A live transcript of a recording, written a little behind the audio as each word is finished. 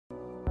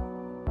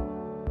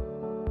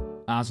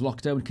As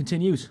lockdown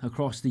continues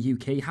across the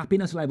UK,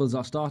 happiness levels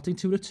are starting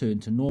to return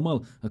to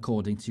normal,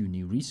 according to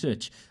new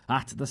research.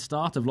 At the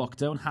start of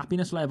lockdown,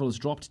 happiness levels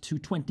dropped to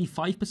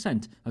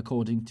 25%,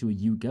 according to a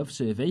YouGov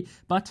survey,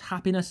 but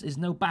happiness is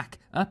now back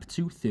up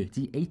to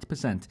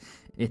 38%.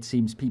 It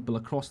seems people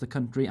across the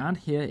country and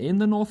here in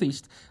the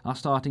northeast are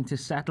starting to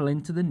settle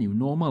into the new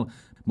normal.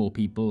 More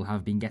people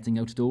have been getting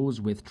outdoors,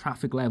 with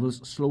traffic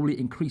levels slowly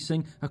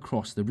increasing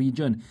across the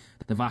region.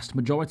 The vast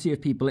majority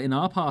of people in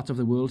our part of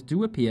the world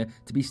do appear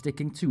to be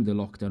sticking to the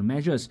lockdown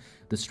measures.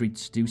 The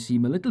streets do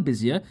seem a little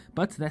busier,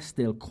 but they're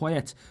still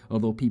quiet,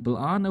 although people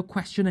are now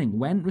questioning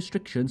when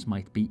restrictions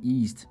might be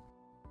eased.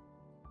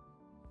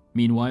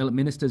 Meanwhile,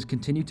 ministers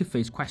continue to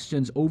face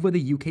questions over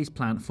the UK's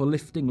plan for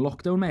lifting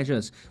lockdown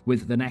measures,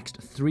 with the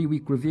next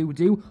 3-week review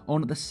due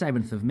on the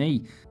 7th of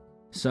May.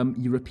 Some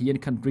European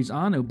countries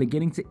are now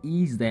beginning to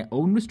ease their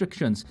own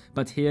restrictions,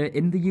 but here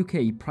in the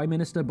UK, Prime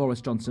Minister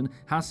Boris Johnson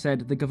has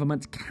said the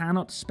government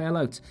cannot spell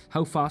out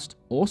how fast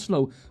or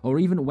slow, or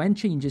even when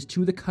changes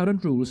to the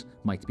current rules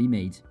might be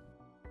made.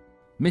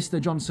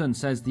 Mr Johnson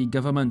says the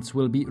government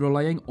will be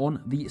relying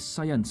on the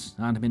science,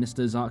 and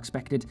ministers are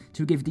expected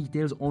to give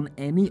details on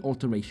any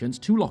alterations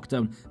to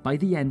lockdown by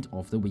the end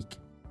of the week.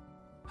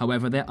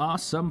 However, there are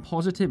some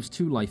positives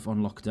to life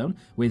on lockdown,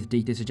 with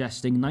data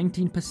suggesting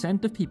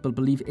 19% of people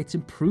believe it's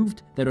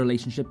improved their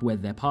relationship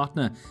with their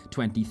partner,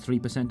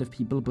 23% of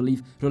people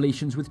believe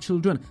relations with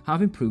children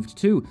have improved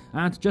too,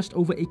 and just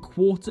over a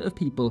quarter of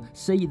people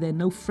say they're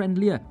no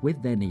friendlier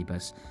with their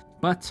neighbours.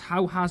 But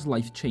how has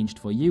life changed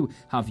for you?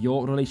 Have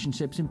your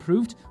relationships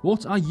improved?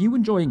 What are you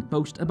enjoying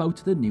most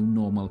about the new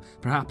normal?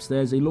 Perhaps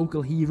there's a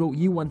local hero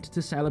you want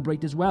to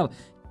celebrate as well.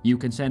 You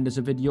can send us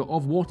a video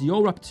of what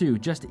you're up to.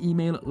 Just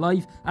email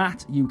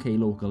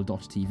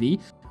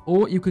live@uklocal.tv,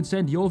 or you can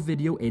send your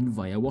video in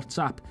via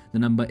WhatsApp. The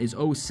number is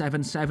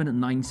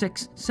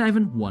 07796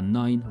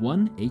 719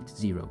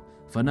 180.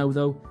 For now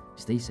though,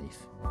 stay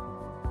safe.